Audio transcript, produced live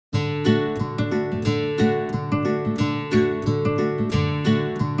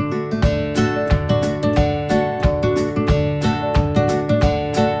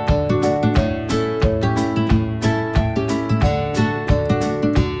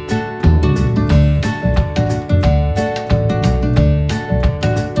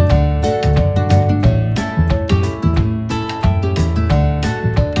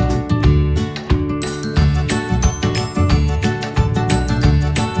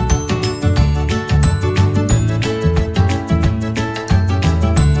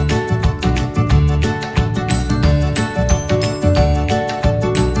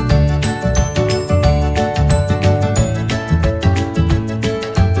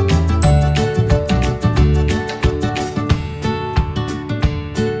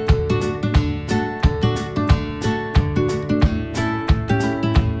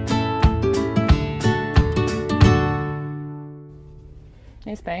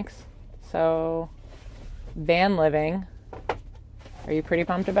Spanks. So, van living. Are you pretty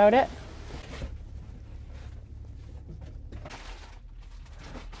pumped about it?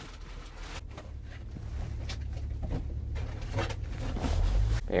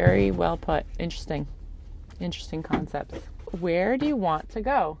 Very well put. Interesting concepts. Where do you want to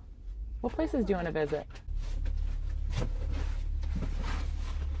go? What places do you want to visit?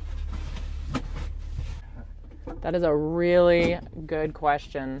 That is a really good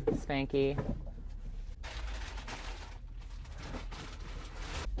question, Spanky.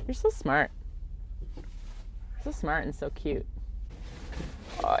 You're so smart. So smart and so cute.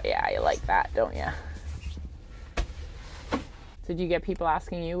 Oh yeah, you like that, don't you? So do you get people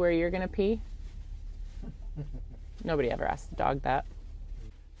asking you where you're gonna pee? Nobody ever asks the dog that.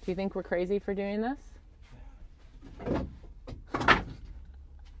 Do you think we're crazy for doing this?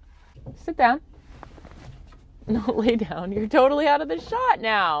 Sit down. No, lay down. You're totally out of the shot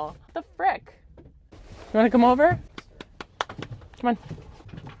now. What the frick? You want to come over? Come on.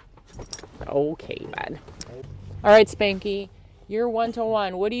 Okay, bud. All right, Spanky. You're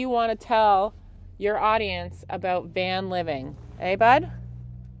 1-to-1. What do you want to tell your audience about van living? Eh, bud?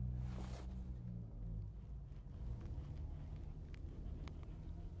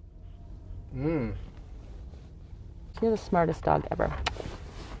 You're the smartest dog ever.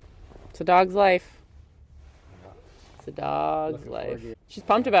 It's a dog's life. It's a dog's life. She's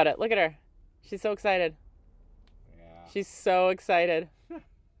pumped about it. Look at her. She's so excited. Yeah. She's so excited.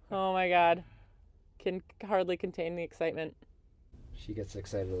 Oh my God. Can hardly contain the excitement. She gets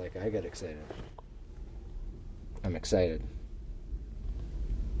excited like I get excited. I'm excited.